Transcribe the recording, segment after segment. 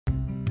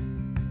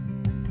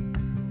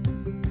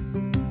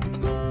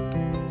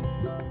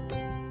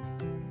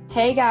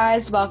Hey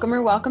guys,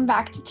 welcome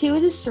back to 2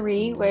 of the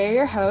 3. We're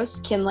your hosts,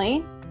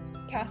 Kinley.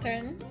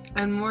 Catherine.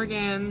 And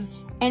Morgan.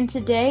 And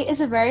today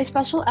is a very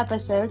special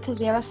episode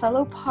because we have a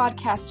fellow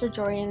podcaster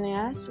joining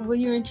us. Will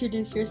you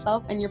introduce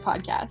yourself and your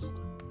podcast?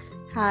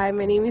 Hi,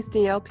 my name is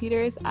Danielle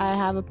Peters. I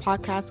have a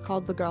podcast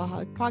called the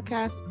Girlaholic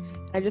Podcast.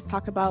 I just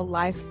talk about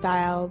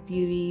lifestyle,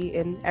 beauty,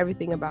 and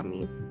everything about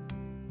me.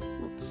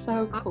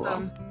 So cool.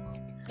 Awesome.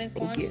 It's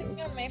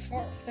launching on May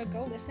 4th, so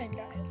go listen,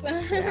 guys.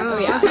 Oh,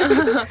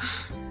 yeah.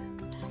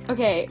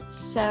 Okay,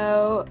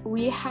 so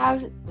we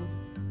have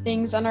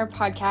things on our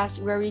podcast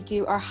where we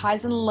do our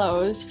highs and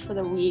lows for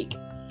the week.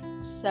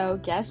 So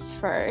guess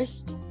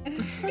first.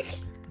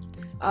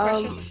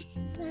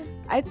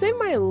 I'd say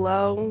my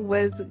low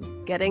was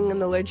getting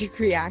an allergic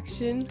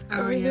reaction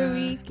over the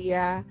week.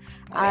 Yeah.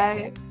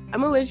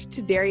 I'm allergic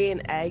to dairy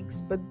and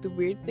eggs, but the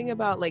weird thing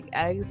about like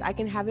eggs, I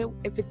can have it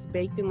if it's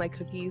baked in like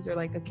cookies or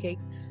like a cake,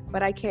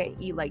 but I can't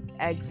eat like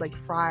eggs like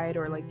fried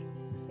or like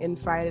in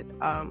fried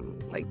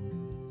like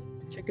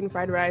chicken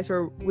fried rice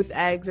or with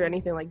eggs or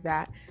anything like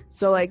that.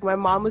 So like my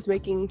mom was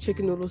making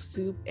chicken noodle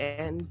soup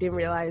and didn't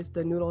realize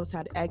the noodles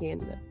had egg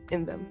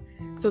in them.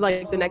 So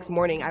like the next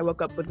morning I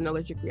woke up with an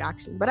allergic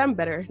reaction, but I'm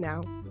better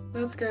now.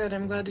 That's good.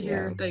 I'm glad to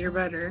hear that you're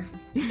better.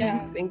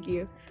 Yeah. Thank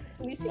you.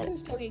 At least you can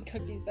still eat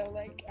cookies though.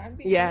 Like I'd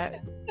be Yeah.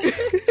 so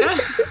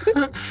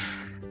sad.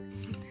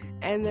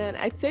 And then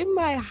I'd say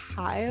my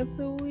high of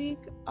the week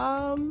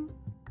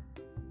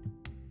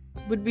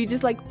would be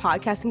just like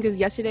podcasting, because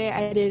yesterday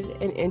I did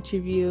an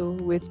interview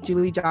with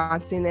Julie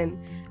Johnson and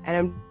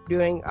I'm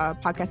doing a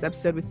podcast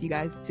episode with you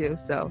guys too,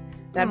 so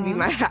that'd be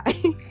my high.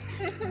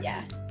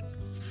 Yeah.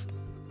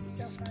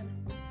 So fun.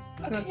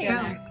 Let's Okay.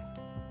 go next.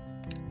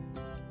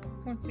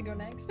 Who wants to go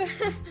next?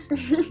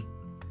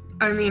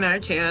 I mean, I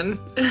can.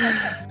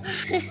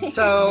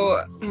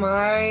 So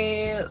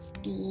my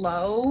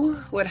low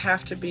would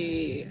have to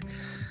be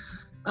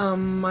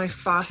my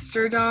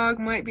foster dog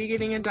might be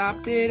getting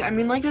adopted. I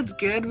mean, like, that's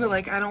good, but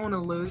like I don't want to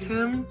lose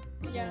him.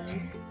 Yeah.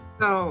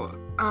 So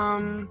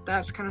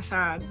that's kind of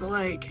sad, but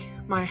like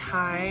my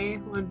high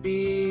would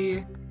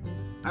be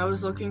I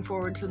was looking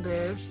forward to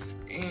this,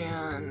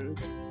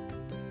 and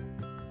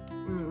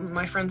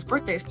my friend's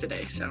birthday's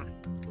today, so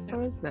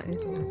Oh, that's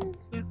nice.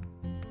 yeah.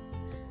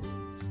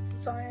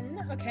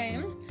 Fun.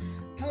 Okay.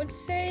 I would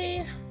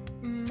say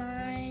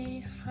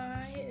my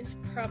high is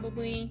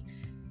probably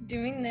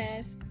doing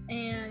this,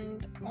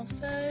 and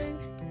also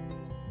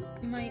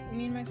me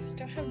and my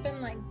sister have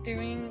been like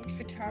doing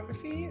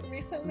photography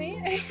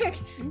recently.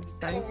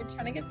 So we're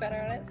trying to get better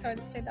at it, so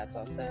I'd say that's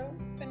also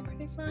been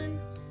pretty fun.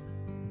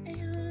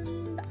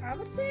 And I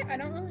would say I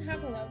don't really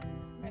have a low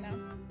right now.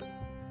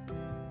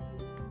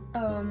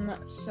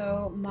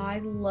 So my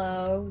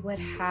low would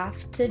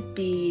have to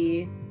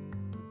be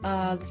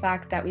the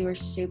fact that we were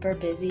super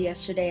busy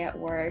yesterday at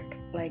work,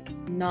 like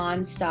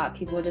non-stop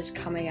people just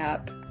coming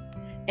up,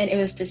 and it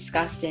was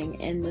disgusting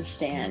in the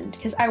stand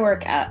because I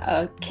work at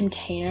a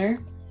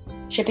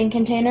shipping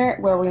container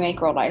where we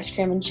make rolled ice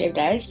cream and shaved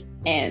ice,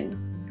 and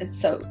it's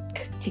so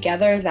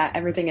together that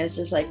everything is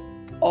just like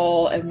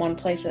all in one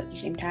place at the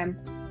same time,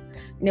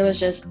 and it was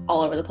just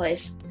all over the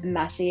place,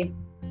 messy.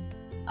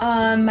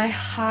 My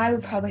high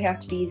would probably have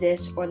to be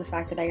this, or the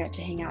fact that I got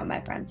to hang out with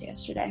my friends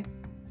yesterday.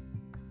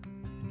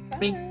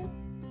 Me. Fun.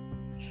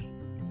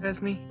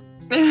 That's me.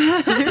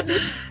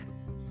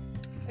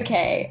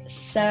 Okay,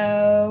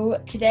 so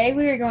today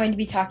we are going to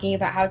be talking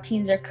about how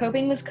teens are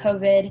coping with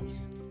COVID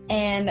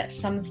and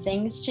some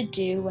things to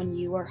do when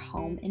you are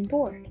home and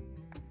bored.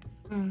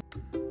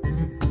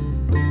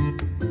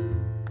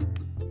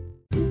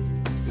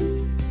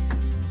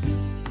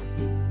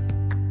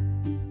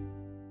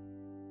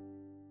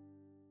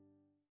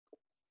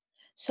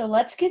 So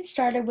let's get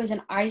started with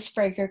an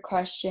icebreaker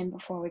question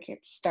before we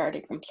get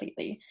started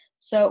completely.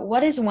 So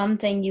what is one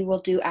thing you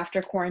will do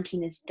after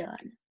quarantine is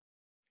done?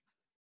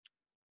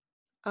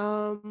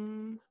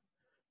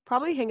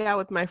 Probably hang out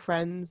with my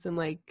friends and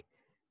like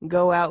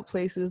go out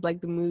places like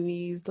the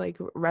movies, like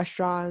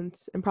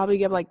restaurants, and probably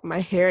get like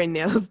my hair and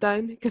nails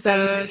done because I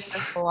haven't been to the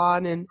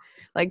salon in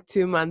like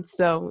 2 months.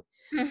 So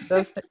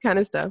those kind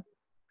of stuff.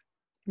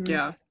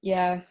 Yeah.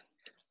 Yeah.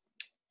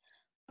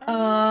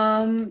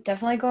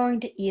 Definitely going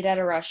to eat at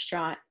a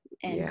restaurant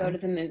and go to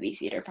the movie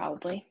theater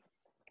probably.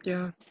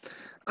 Yeah.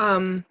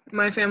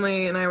 My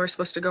family and I were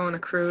supposed to go on a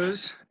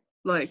cruise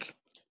like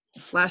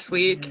last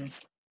week.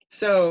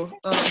 So,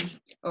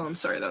 I'm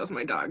sorry, that was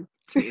my dog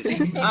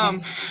sneezing.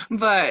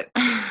 But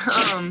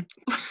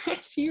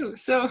bless you.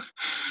 So,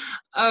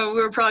 we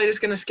were probably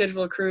just gonna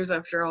schedule a cruise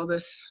after all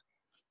this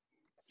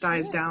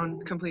dies down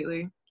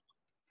completely.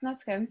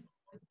 That's good.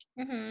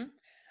 I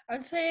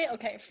would say,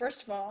 okay,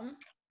 first of all,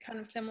 kind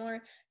of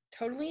similar.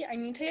 Totally, I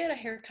need to get a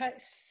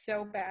haircut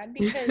so bad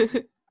because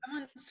I'm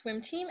on the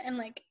swim team, and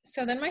like,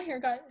 so then my hair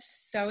got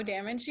so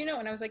damaged, and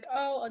I was like,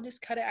 oh, I'll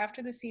just cut it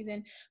after the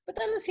season. But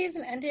then the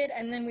season ended,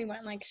 and then we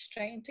went like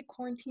straight into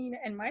quarantine,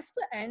 and my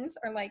split ends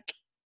are like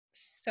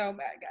so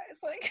bad, guys.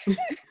 Like,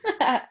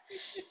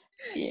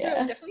 Yeah.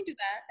 So definitely do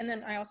that. And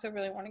then I also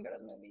really want to go to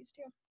the movies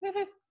too.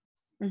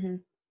 Mm-hmm.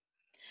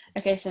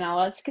 Okay, so now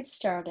let's get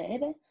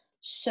started.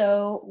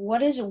 So,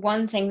 what is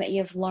one thing that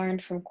you've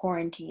learned from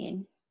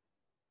quarantine?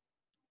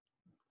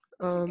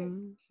 That's a good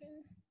Um,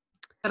 question.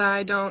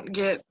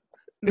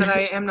 That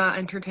I am not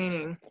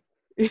entertaining.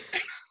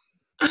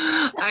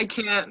 I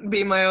can't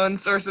be my own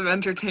source of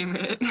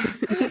entertainment.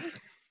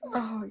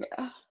 Oh,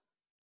 yeah.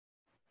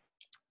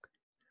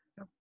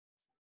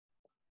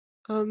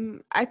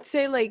 I'd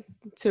say like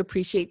to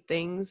appreciate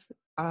things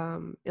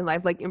in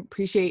life, like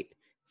appreciate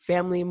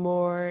family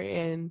more,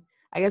 and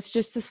I guess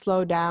just to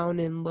slow down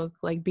and look,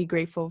 like be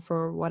grateful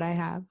for what I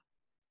have.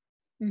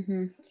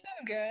 Mm-hmm. So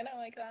good. I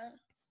like that.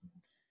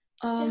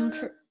 Um,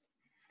 Yeah.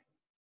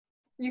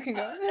 You can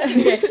go.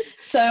 Okay,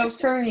 so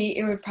for me,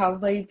 it would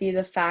probably be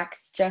the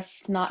facts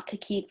just not to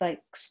keep like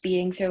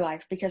speeding through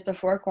life because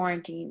before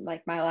quarantine,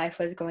 like my life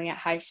was going at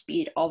high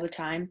speed all the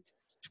time.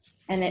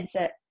 And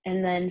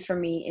then for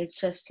me,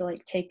 it's just to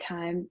like take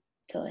time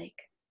to like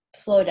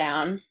slow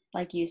down,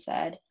 like you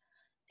said,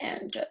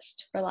 and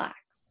just relax.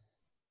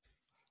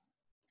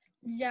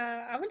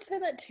 Yeah, I would say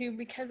that too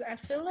because I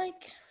feel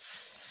like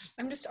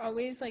I'm just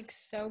always like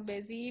so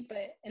busy,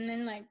 but and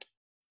then like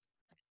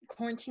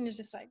quarantine is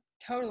just like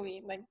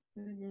totally like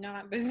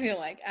not busy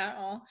like at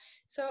all.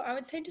 So I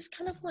would say just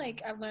kind of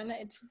like I've learned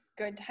that it's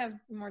good to have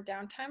more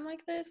downtime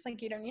like this.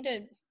 Like you don't need to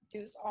do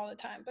this all the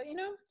time, but I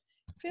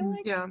feel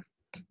like Yeah.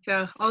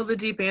 Yeah. All the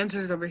deep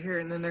answers over here,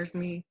 and then there's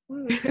me.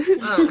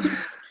 Oh.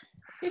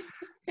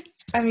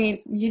 I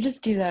mean, you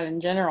just do that in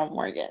general,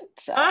 Morgan.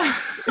 So,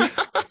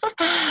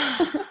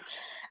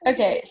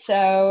 okay,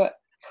 so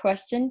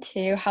question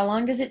 2, how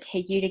long does it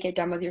take you to get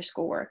done with your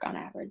schoolwork on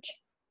average?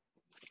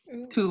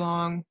 ooh, Too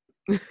long.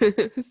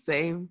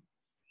 Same.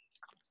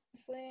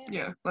 honestly,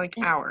 Yeah, like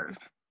It, hours.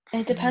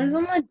 it depends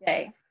on the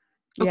day.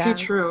 Okay, Yeah.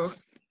 true.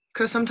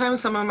 Because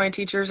sometimes some of my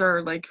teachers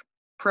are like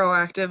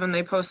proactive and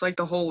they post like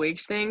the whole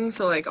week's thing.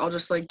 So like I'll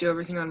just like do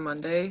everything on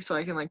Monday so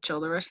I can like chill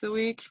the rest of the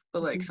week.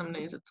 But like some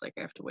days it's like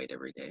I have to wait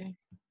every day.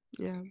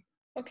 Yeah.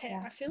 okay,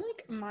 Yeah. I feel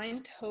like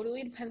mine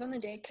totally depends on the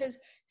day because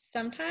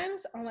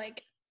sometimes I'll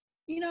like,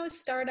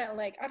 start at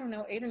like, I don't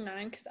know, 8 or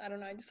 9 because I don't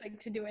know, I just like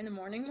to do it in the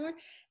morning more.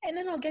 And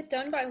then I'll get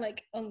done by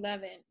like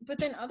 11. But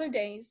then other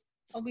days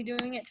I'll be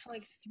doing it till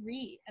like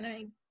 3 and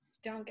I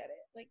don't get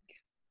it. Like,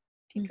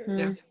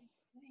 teachers.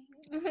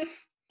 Yeah.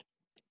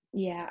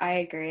 Yeah, I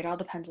agree. It all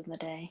depends on the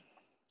day.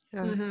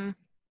 Yeah. Mm-hmm.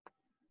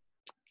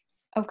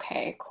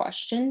 Okay,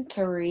 question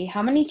 3.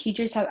 How many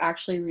teachers have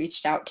actually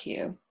reached out to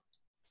you?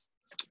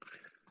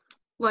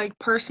 Like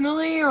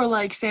personally or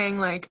like saying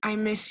like I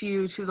miss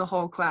you to the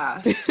whole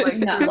class, like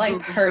Not through like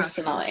Google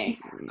Classroom. personally.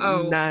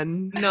 Oh,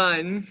 None.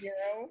 none.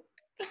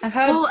 I've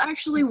had Well,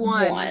 actually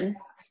one. one.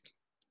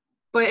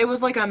 But it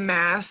was like a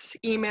mass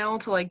email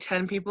to like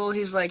 10 people.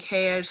 He's like,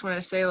 hey, I just want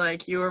to say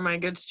like you are my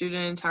good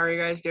students. How are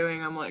you guys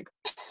doing? I'm like,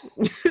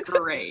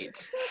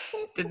 great.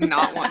 Did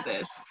not want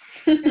this.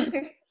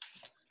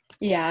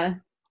 Yeah,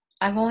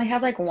 I've only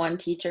had like one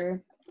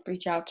teacher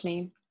reach out to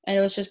me, and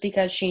it was just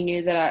because she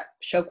knew that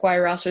show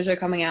choir rosters are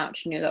coming out.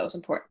 She knew that was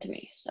important to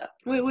me. So,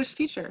 Wait, which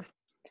teacher?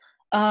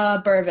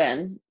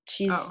 Bervin,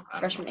 she's Oh, I don't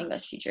freshman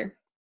English teacher.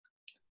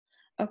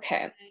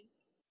 Okay,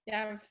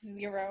 Yeah, I have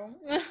 0.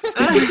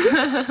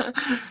 know.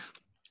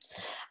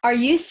 are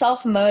you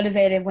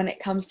self-motivated when it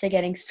comes to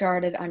getting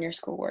started on your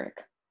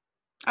schoolwork?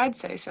 I'd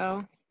say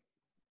so.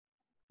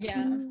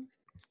 Yeah.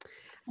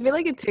 I feel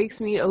like it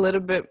takes me a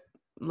little bit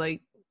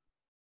like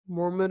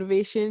more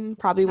motivation.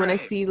 Probably when I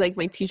Right. see like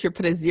my teacher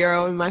put a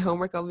 0 in my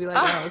homework, I'll be like,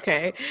 oh,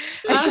 okay,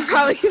 I should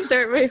probably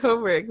start my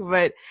homework.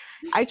 But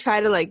I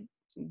try to like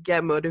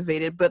get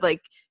motivated, but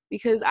like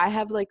because I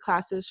have like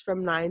classes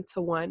from 9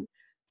 to 1,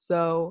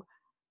 so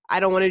I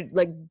don't want to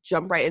like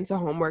jump right into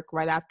homework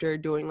right after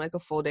doing like a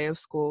full day of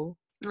school.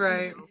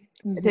 Right.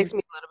 It takes me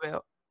a little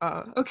bit.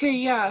 Okay,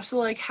 yeah. So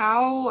like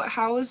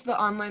how is the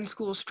online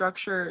school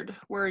structured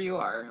where you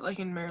are, like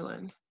in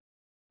Maryland?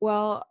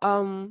 Well,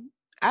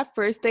 at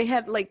first they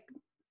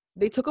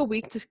took a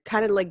week to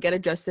kind of like get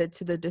adjusted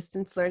to the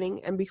distance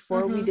learning, and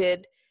before we Mm-hmm.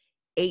 did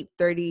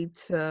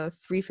 8:30 to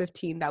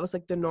 3:15, that was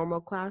like the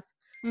normal class.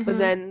 But Mm-hmm.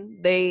 then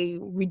they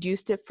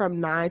reduced it from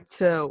 9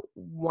 to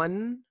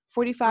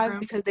 1:45 Okay.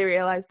 because they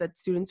realized that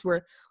students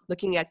were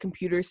looking at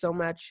computers so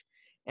much,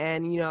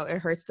 and it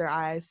hurts their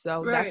eyes.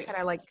 So that's Right. kind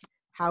of like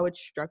how it's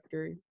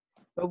structured.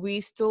 But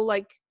we still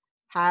like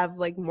have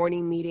like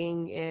morning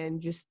meeting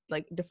and just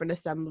like different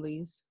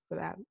assemblies for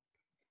that.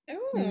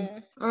 Ooh.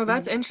 Oh,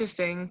 that's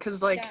interesting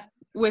because like Yeah.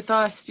 with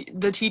us,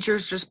 the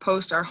teachers just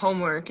post our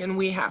homework and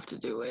we have to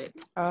do it.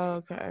 Oh,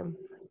 okay.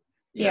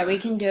 Yeah, we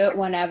Yeah. can do it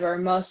whenever.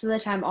 Most of the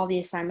time, all the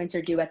assignments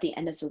are due at the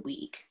end of the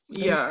week.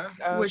 Yeah,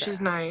 which Okay.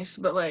 is nice,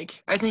 but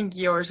like I think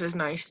yours is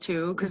nice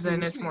too because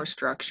then Mhm. it's more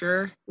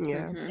structure.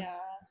 Yeah. Yeah.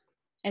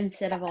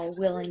 Instead Yeah, of I all feel like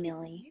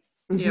willy-nilly.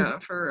 Yeah,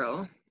 for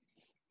real.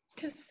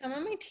 because some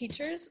of my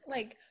teachers,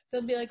 like,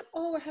 they'll be like,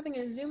 "Oh, we're having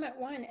a Zoom at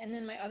 1," and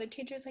then my other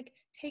teachers like,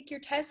 "Take your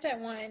test at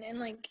 1," and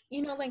like,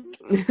 like,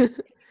 it'd be nice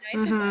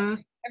if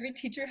Mm-hmm. every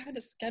teacher had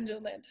a schedule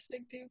they had to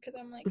stick to. Because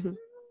I'm like, Mhm.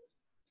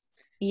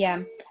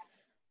 Yeah.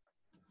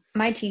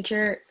 my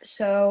teacher,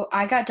 so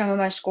I got done with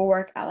my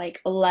schoolwork at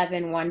like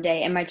 11 one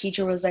day, and my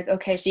teacher was like,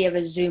 okay, so you have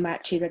a Zoom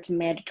at 2, that's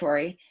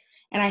mandatory.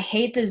 And I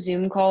hate the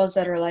Zoom calls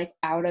that are like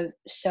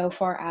so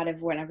far out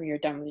of whenever you're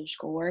done with your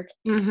schoolwork.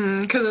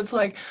 Because it's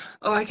like,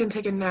 oh, I can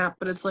take a nap,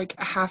 but it's like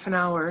a half an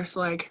hour. So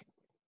like,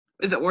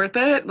 is it worth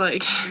it?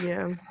 Like,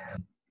 Yeah.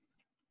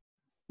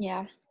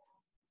 Yeah.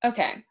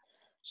 Okay.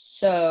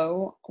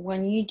 So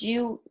when you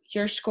do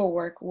your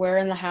schoolwork, where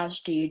in the house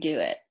do you do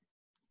it?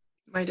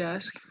 my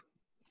desk.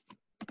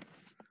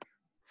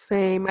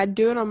 Same. I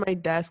do it on my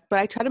desk, but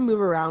I try to move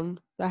around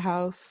the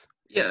house.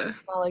 Yeah.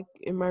 Not like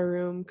in my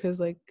room, because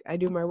like I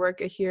do my work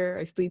here,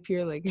 I sleep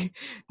here. Like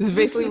this is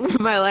basically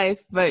my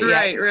life. But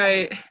yeah,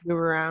 Right. move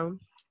around.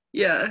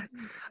 Yeah.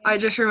 I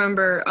just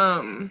remember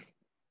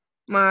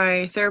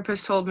my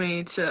therapist told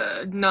me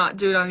to not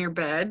do it on your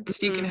bed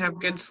so you can have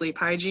good sleep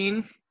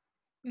hygiene.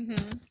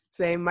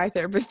 Same. My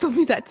therapist told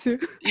me that too.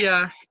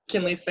 Yeah.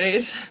 Kinley's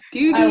face. Do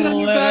you do it on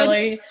your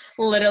bed?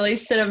 literally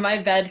sit in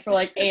my bed for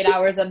like 8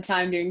 hours at a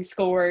time doing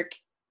schoolwork,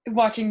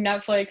 watching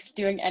Netflix,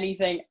 doing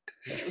anything.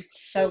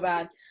 It's so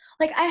bad.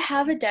 Like, I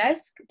have a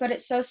desk, but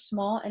it's so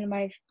small, and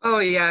Oh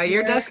yeah,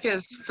 your desk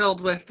is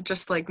filled with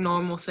just like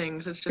normal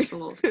things. It's just a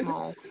little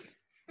small.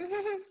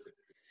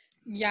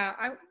 Yeah,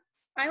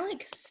 I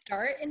like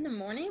start in the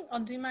morning. I'll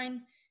do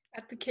mine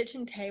at the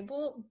kitchen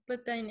table,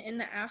 but then in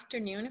the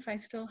afternoon, if I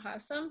still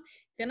have some,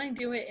 then I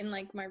do it in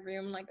like my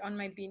room, like on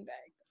my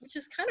beanbag, which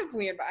is kind of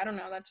weird, but I don't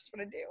know. That's just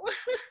what I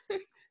do.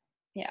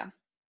 Yeah.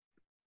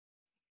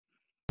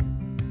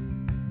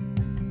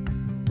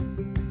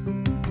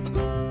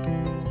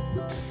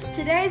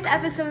 Today's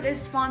episode is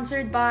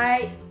sponsored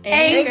by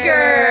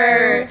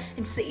Anchor.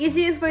 It's the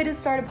easiest way to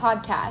start a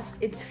podcast.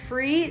 It's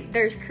free.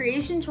 There's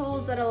creation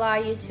tools that allow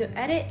you to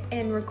edit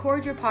and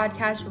record your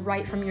podcast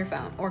right from your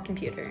phone or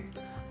computer.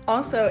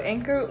 Also,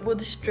 Anchor will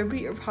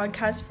distribute your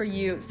podcast for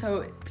you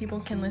so people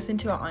can listen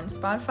to it on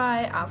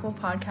Spotify, Apple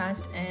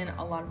Podcast, and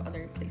a lot of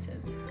other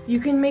places. You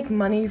can make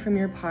money from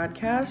your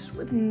podcast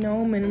with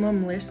no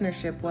minimum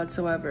listenership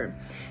whatsoever.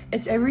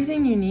 It's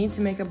everything you need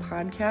to make a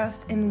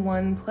podcast in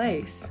one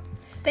place.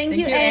 Thank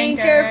you,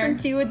 Anchor, from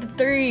 2 with the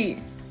 3.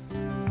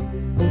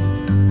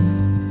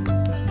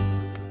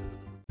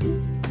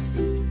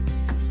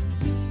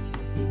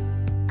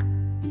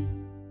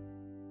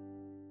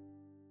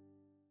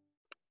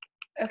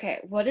 Okay,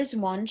 what is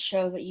one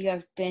show that you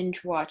have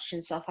binge watched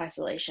in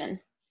self-isolation?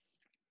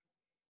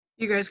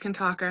 You guys can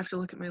talk. I have to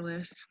look at my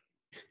list.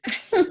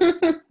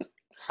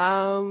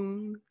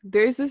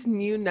 There's this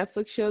new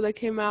Netflix show that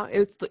came out.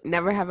 It's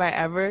Never Have I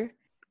Ever.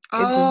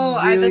 Oh,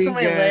 that's on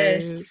my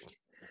list.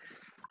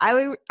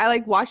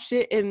 I watched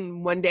it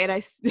in one day, and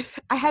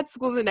I had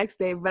school the next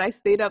day, but I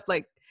stayed up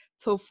like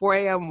till 4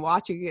 a.m.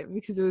 watching it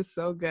because it was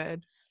so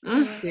good.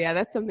 So yeah,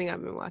 that's something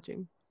I've been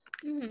watching.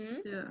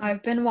 Yeah.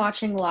 I've been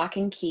watching Lock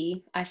and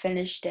Key. I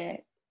finished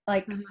it.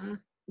 Like,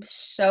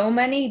 so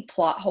many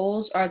plot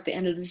holes are at the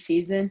end of the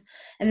season,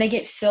 and they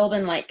get filled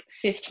in like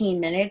 15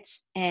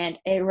 minutes, and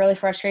it really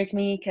frustrates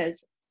me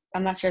because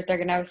I'm not sure if they're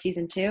gonna have a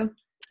season 2.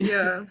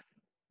 Yeah.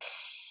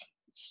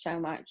 So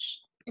much.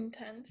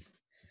 Intense.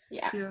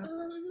 Yeah. Let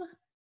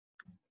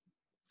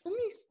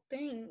me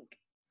think.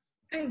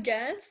 I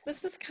guess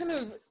this is kind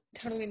of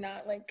totally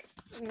not like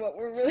what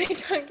we're really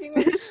talking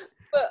about.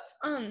 But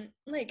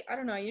like I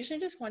don't know, I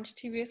usually just watch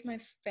TV with my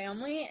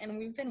family, and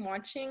we've been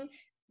watching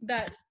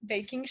that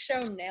baking show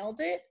Nailed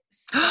It.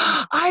 So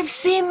I've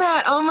seen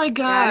that. Oh my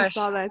gosh. Yeah, I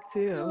saw that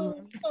too.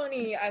 so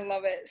funny. I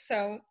love it.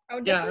 So I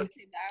would definitely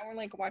say that. We're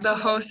like watching The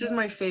host is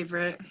my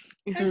favorite.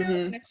 I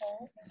know,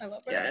 Nicole. I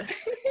love her. Yeah.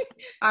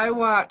 I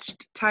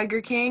watched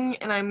Tiger King,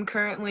 and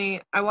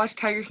I watched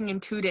Tiger King in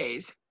 2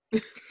 days.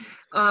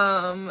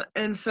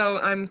 And so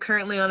I'm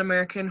currently on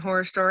American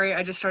Horror Story.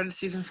 I just started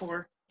season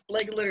 4,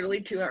 like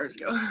literally 2 hours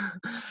ago.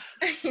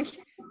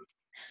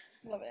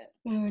 Love it.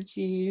 Oh,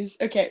 geez.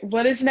 Okay,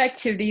 what is an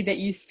activity that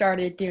you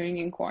started doing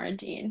in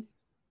quarantine?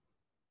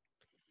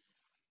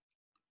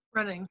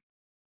 Running.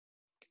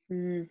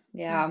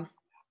 Yeah.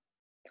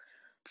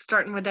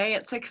 Starting my day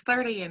at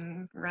 6:30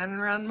 and running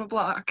around my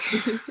block.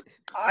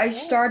 I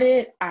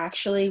started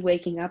actually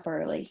waking up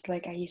early.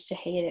 Like, I used to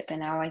hate it, but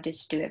now I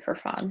just do it for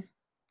fun.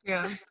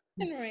 Yeah.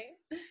 Anyway,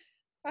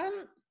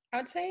 I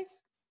would say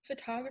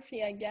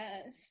photography, I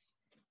guess.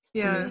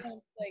 Yeah. You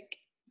know, like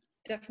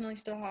definitely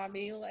still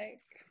hobby,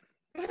 like.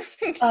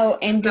 Oh,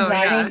 and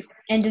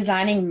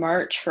designing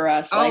merch for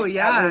us. Oh, like,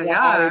 yeah, that was a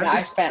hobby that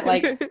I spent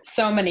like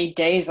so many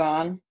days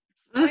on.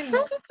 My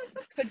mom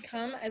could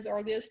come as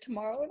early as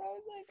tomorrow, and I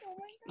was like, oh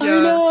my I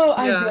know. Yeah.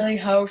 I really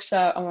hope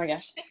so. Oh my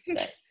gosh.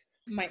 god.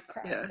 Might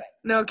cry. Yeah. But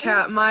No,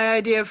 Kat, my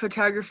idea of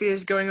photography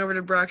is going over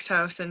to Brock's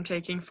house and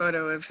taking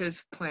photo of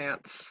his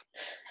plants.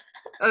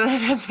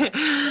 That's it.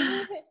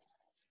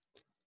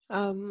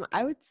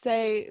 I would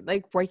say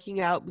like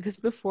working out, because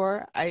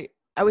before I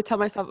would tell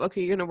myself,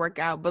 okay, you're gonna work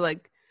out, but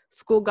like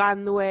school got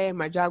in the way and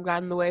my job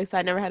got in the way, so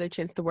I never had a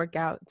chance to work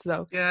out.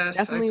 So Yes,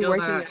 definitely I feel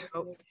working that.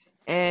 out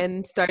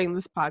and starting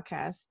this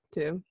podcast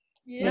too.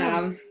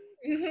 Yeah.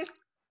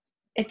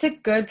 It's a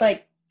good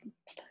like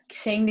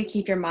thing to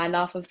keep your mind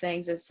off of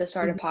things is to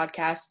start a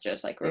podcast,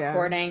 just like Yeah.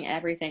 recording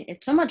everything.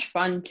 It's so much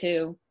fun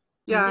too.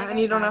 Yeah, and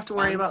you don't Have have to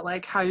worry fun. about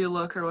like how you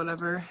look or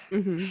whatever.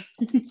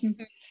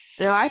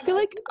 No, I feel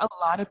like a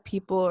lot of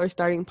people are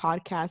starting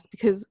podcasts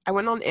because I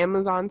went on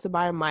Amazon to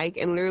buy a mic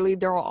and literally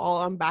they're all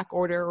on back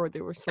order or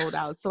they were sold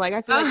out. So like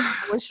I feel like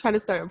everyone's trying to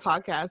start a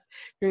podcast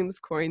during this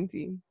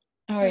quarantine.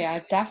 Oh yeah,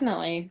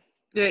 definitely.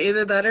 Yeah,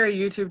 either that or a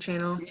YouTube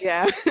channel.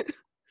 Yeah.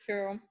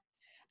 True.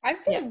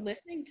 I've been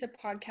listening to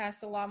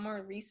podcasts a lot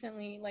more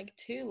recently, like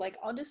too. Like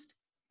I'll just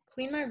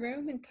clean my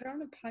room and put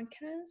on a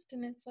podcast,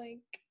 and it's like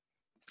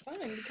fun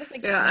because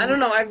like Yeah, I don't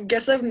know. I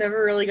guess I've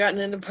never really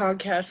gotten into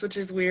podcasts, which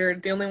is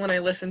weird. The only one I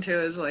listen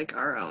to is like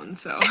our own.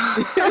 So.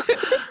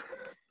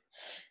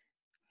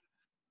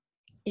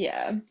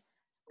 Yeah.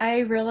 I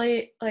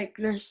really like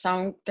there's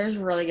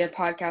really good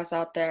podcasts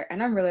out there,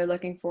 and I'm really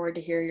looking forward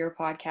to hear your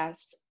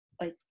podcast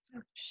like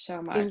so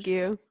much. Thank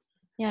you.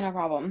 Yeah, no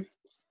problem.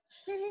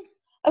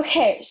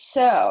 Okay,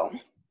 so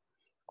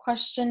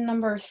question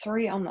number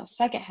 3 on the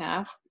second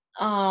half.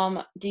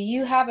 Do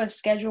you have a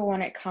schedule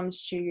when it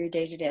comes to your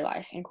day-to-day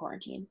life in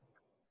quarantine?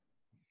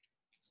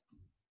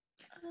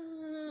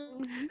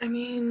 I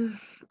mean,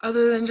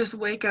 other than just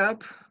wake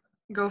up,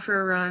 go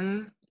for a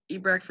run,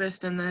 eat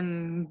breakfast, and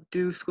then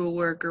do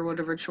schoolwork or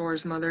whatever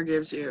chores mother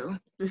gives you.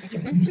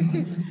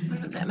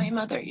 That my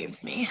mother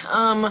gives me.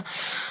 And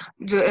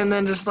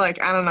then just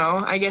like, I don't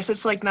know, I guess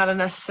it's like not a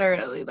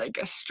necessarily like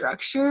a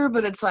structure,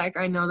 but it's like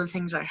I know the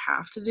things I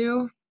have to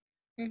do.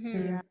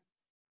 Yeah.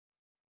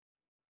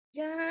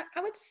 Yeah,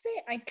 I would say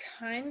I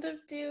kind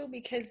of do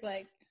because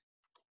like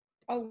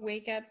I'll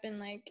wake up and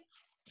like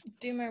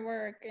do my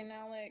work and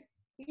I'll like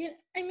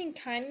I mean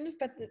kind of,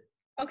 but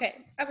okay,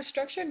 I have a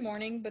structured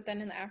morning, but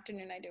then in the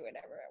afternoon I do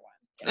whatever I want.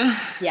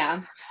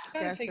 Yeah. I'm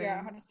trying to figure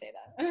out how to say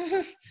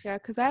that. Yeah,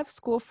 because I have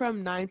school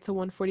from 9 to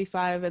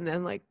 1:45, and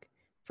then like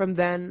from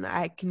then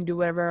I can do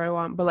whatever I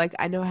want. But like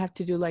I know I have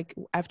to do like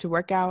I have to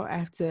work out, I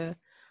have to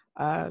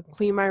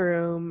clean my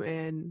room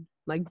and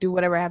like do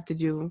whatever I have to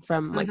do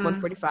from like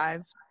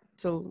 1:45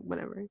 till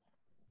whenever.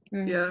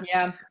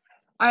 Yeah.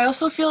 I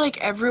also feel like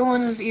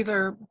everyone is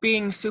either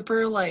being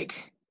super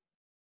like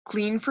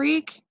clean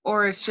freak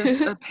or it's just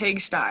a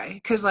pigsty,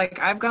 because like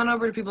I've gone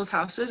over to people's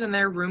houses and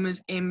their room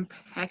is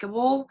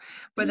impeccable,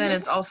 but then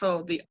it's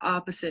also the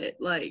opposite,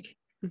 like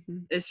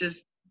it's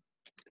just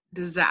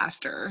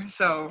disaster.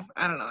 So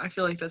I don't know, I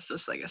feel like that's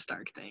just like a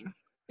Stark thing.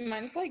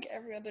 Mine's like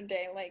every other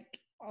day, like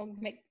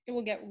it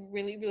will get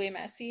really really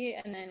messy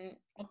and then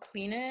I'll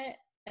clean it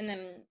and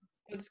then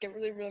it'll just get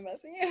really really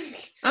messy.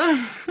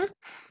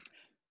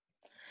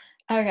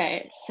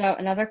 Okay, so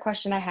another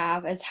question I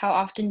have is how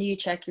often do you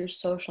check your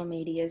social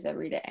medias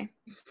every day?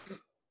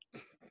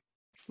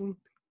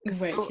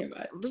 Way too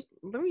much.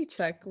 Let me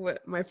check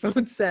what my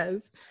phone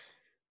says.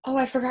 Oh,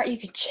 I forgot you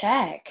could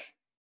check.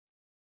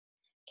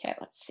 Okay,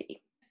 let's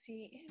see.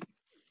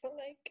 But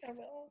like I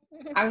will.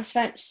 I've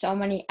spent so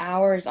many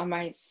hours on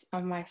my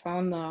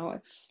phone though.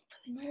 It's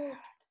no.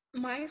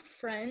 My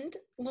friend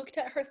looked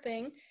at her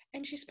thing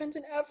and she spends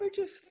an average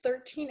of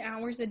 13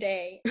 hours a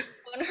day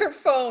on her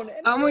phone.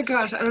 And oh my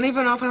gosh, I don't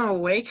even know if I'm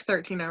awake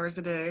 13 hours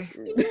a day.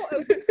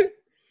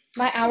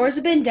 My hours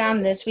have been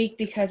down this week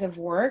because of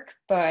work,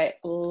 but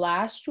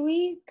last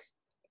week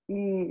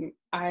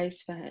I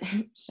spent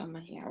so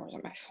many hours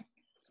on my phone.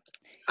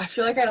 I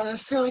feel like I don't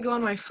necessarily go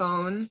on my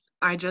phone.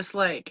 I just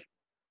like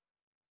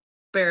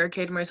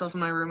barricade myself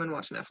in my room and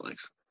watch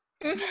Netflix.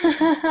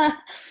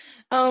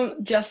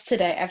 Just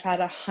today I've had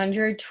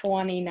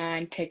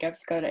 129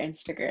 pickups go to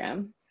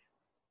Instagram.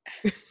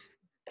 Yes.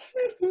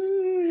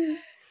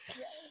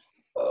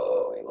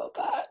 Oh, I love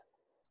that.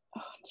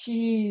 Oh,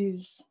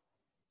 jeez.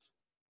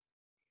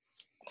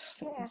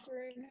 So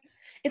awkward.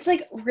 It's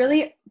like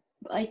really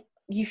like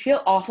you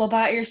feel awful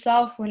about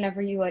yourself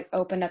whenever you like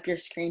open up your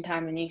screen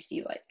time and you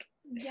see like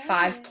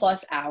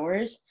 5+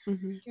 hours.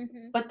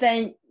 But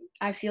then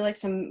I feel like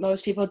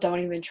most people don't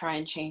even try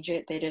and change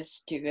it. They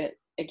just do it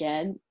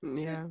again.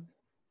 Yeah.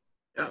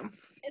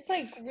 It's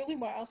like really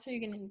what else are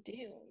you gonna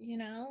do, you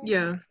know?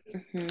 Yeah.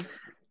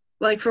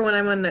 Like for when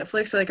I'm on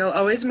Netflix, like I'll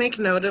always make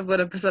note of what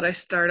episode I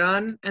start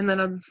on, and then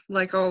I'll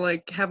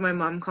like have my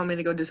mom call me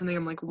to go do something.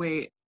 I'm like,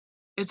 wait,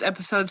 it's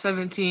episode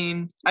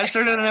 17. I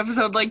started on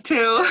episode like 2.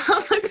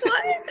 I'm like,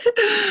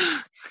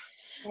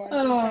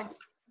 what?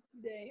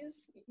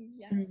 Days.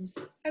 Yes.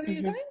 Have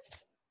you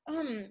guys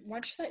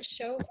watched that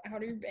show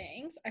Outer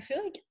Banks? I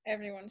feel like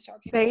everyone's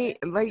talking about it.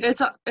 Like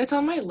it's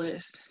on my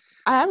list.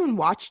 I haven't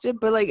watched it,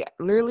 but like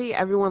literally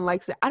everyone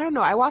likes it. I don't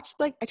know. I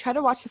tried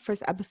to watch the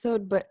first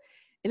episode, but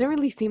it didn't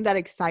really seem that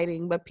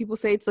exciting. But people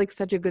say it's like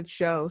such a good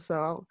show.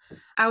 So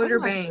Outer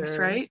Banks,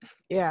 right?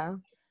 Yeah.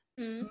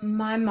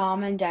 My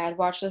mom and dad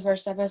watched the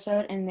first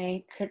episode, and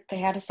they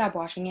had to stop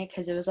watching it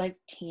because it was like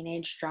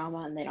teenage drama,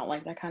 and they don't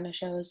like that kind of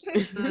shows.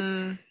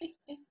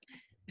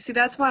 See,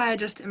 that's why I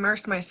just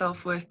immersed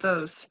myself with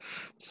those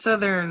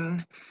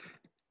Southern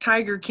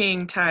Tiger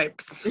King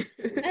types.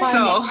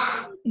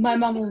 My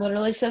mom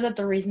literally said that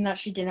the reason that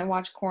she didn't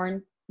watch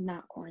Tiger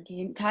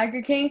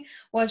King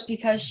was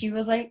because she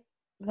was like,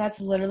 That's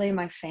literally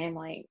my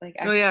family. Like,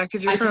 Oh yeah,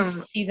 because you're I from. can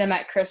see them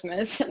at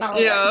Christmas, and I'm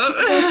Yeah.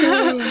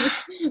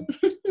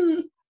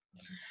 like,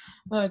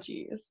 oh,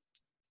 geez.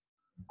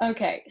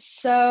 Okay,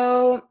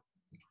 so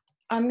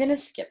I'm gonna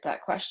skip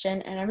that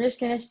question, and I'm just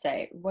gonna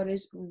say, what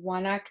is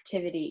one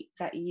activity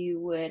that you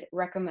would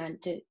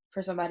recommend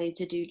for somebody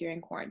to do during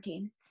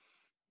quarantine?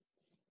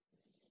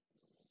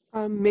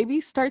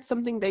 Maybe start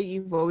something that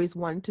you've always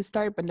wanted to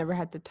start but never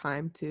had the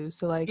time to.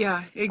 So like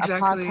Yeah, a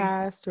exactly.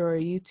 podcast or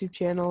a YouTube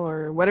channel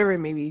or whatever it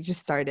may be, just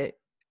start it.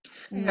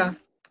 Yeah,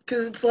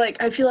 because it's like,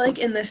 I feel like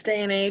in this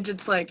day and age,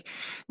 it's like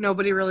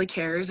nobody really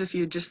cares if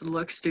you just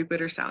look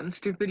stupid or sound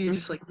stupid. You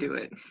just like do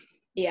it.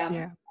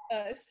 Yeah.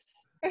 Us.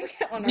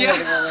 On our Yeah,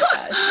 literally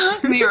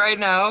us. me right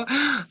now.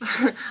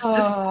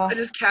 Oh. I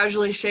just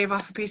casually shave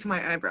off a piece of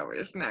my eyebrow. We're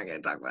just not gonna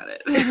talk about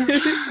it.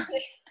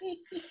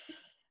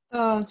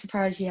 Oh, I'm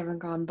surprised you haven't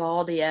gone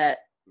bald yet.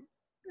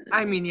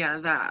 I mean, yeah,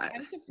 that.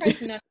 I'm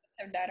surprised none of us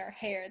have dyed our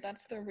hair.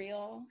 That's the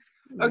real.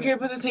 Okay,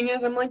 but the thing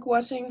is, I'm like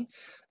watching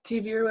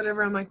TV or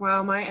whatever. I'm like,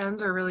 wow, my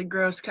ends are really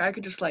gross. I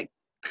could just like,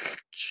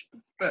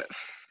 but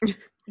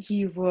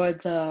You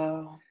would,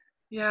 though.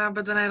 yeah,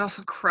 but then I'd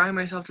also cry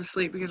myself to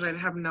sleep because I'd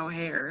have no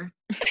hair.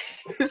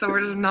 So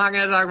we're just not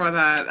gonna talk about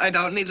that. I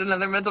don't need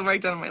another mental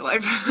breakdown in my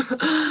life.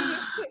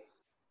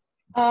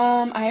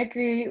 I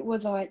agree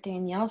with what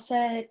Danielle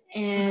said,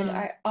 and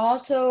I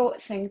also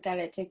think that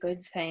it's a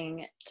good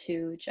thing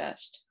to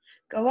just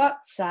go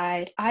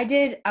outside. I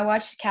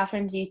watched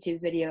Catherine's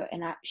YouTube video,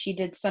 and she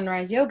did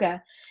sunrise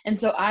yoga, and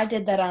so I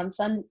did that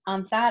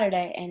on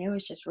Saturday, and it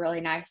was just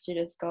really nice to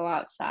just go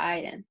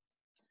outside and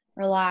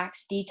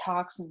relax,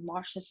 detox, and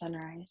watch the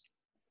sunrise.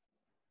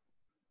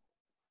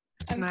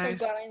 I'm so Nice.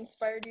 glad I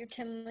inspired you,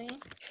 Kinley.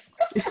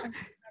 I'm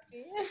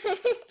happy.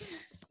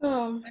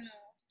 Oh. I know.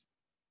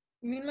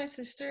 Me and my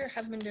sister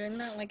have been doing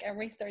that like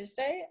every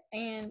Thursday,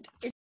 and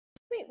it's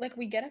like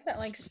we get up at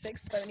like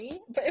 6:30,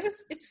 but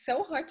it's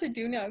so hard to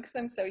do now because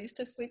I'm so used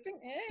to sleeping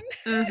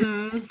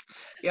in.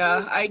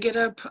 Yeah, I get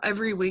up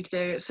every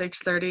weekday at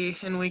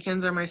 6:30, and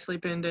weekends are my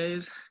sleep-in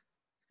days.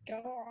 Go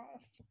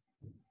off.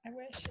 I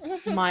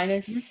wish. Mine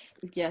is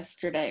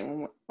yesterday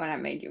when I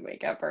made you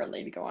wake up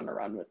early to go on a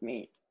run with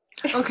me.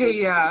 Okay,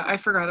 yeah, I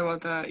forgot about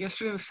that.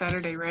 Yesterday was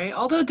Saturday, right?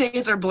 All the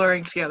days are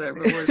blurring together,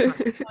 but we're just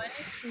not.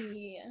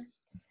 Honestly.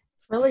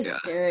 Really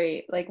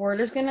scary. Like, we're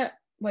just gonna,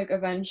 like,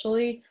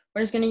 eventually,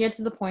 we're just gonna get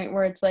to the point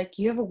where it's like,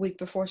 you have a week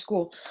before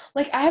school.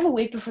 Like, I have a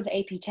week before the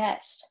AP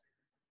test.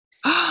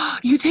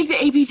 You take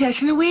the AP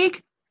test in a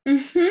week?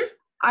 Mm-hmm.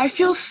 I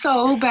feel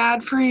so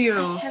bad for you.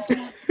 I have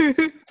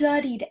not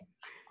studied.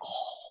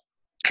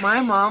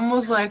 My mom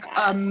was like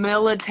a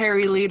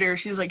military leader.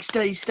 She's like,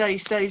 study, study,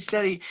 study,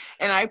 study.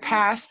 And I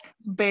passed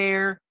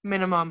bare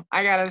minimum.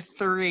 I got a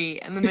 3,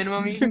 and the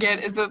minimum you can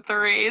get is a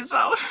 3.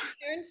 So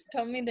Parents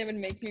told me they would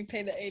make me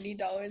pay the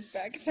 $80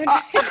 back.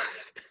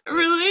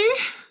 really?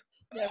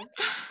 Yeah.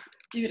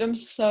 Dude, I'm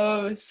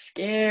so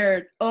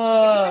scared. What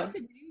do you have to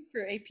do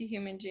for AP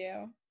Human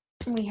Geo?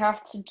 We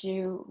have to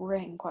do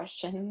written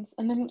questions,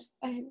 and then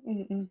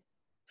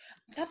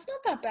That's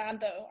not that bad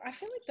though. I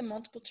feel like the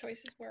multiple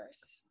choice is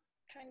worse.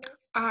 Kind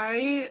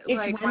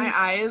of. My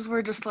eyes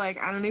were just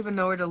like, I don't even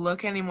know where to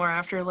look anymore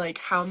after like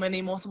how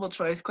many multiple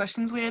choice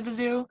questions we had to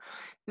do.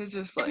 It's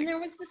just like. And there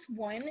was this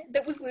one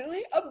that was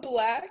literally a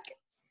black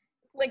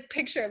like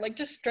picture, like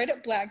just straight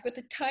up black with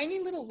a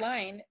tiny little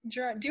line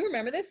drawn. Do you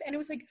remember this? And it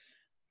was like,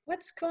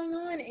 what's going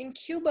on in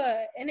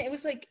Cuba? And it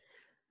was like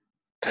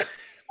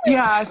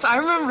Yes, I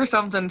remember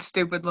something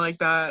stupid like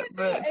that.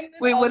 But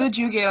wait, what did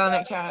you get on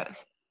it, Kat?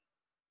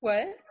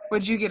 What?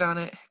 What'd you get on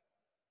it?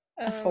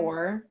 a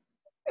 4.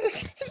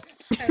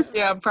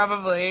 Yeah,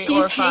 probably.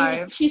 Or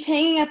 5. She's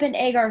hanging up in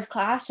Agar's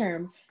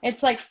classroom.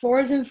 It's like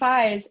 4s and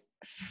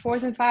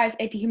 5s,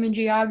 AP Human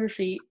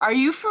Geography. Are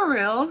you for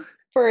real?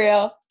 For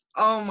real.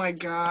 Oh my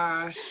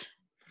gosh.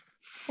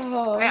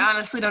 Oh. I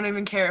honestly don't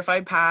even care. If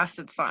I pass,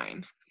 it's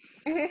fine.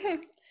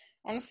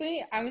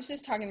 Honestly, I was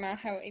just talking about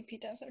how AP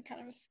tests are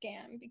kind of a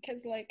scam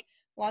because like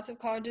lots of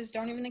colleges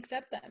don't even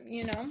accept them,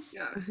 you know?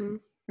 Yeah.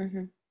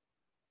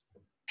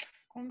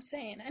 I'm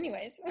saying.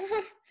 Anyways.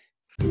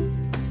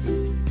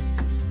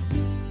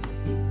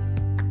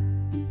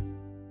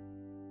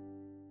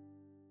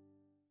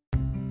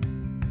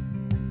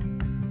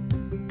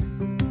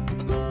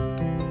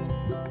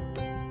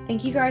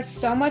 Thank you guys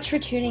so much for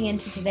tuning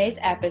into today's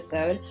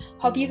episode.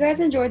 Hope you guys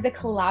enjoyed the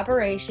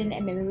collaboration,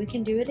 and maybe we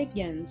can do it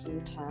again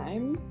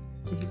sometime.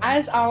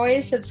 As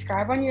always,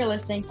 subscribe on your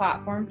listening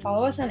platform.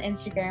 Follow us on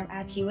Instagram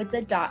at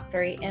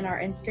 @tea3. In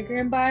our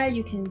Instagram bio,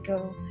 you can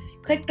go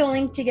click the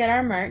link to get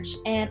our merch,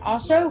 and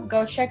also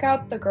go check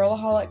out the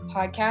Girlaholic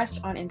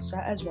podcast on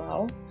Insta as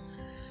well.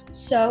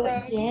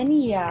 So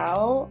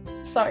Danielle,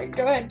 sorry,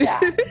 go ahead,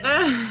 Kat.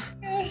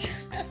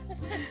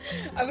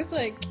 I was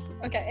like,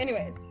 okay,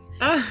 anyways.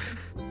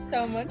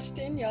 So much,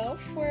 Danielle,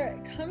 for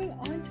coming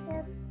on to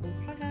our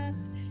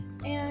podcast.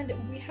 And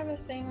we have a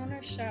thing on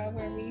our show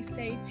where we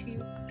say tea,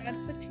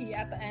 that's the tea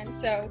at the end.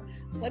 So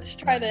let's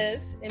try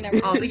this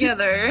all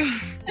together.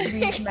 We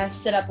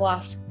messed it up the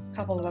last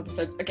couple of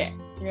episodes. Okay,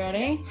 you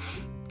ready?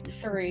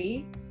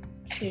 3,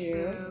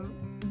 2,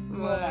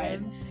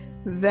 1.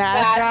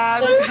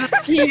 That's the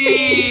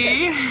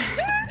tea.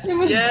 It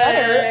was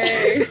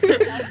Yay.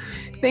 better.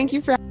 Thank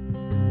you for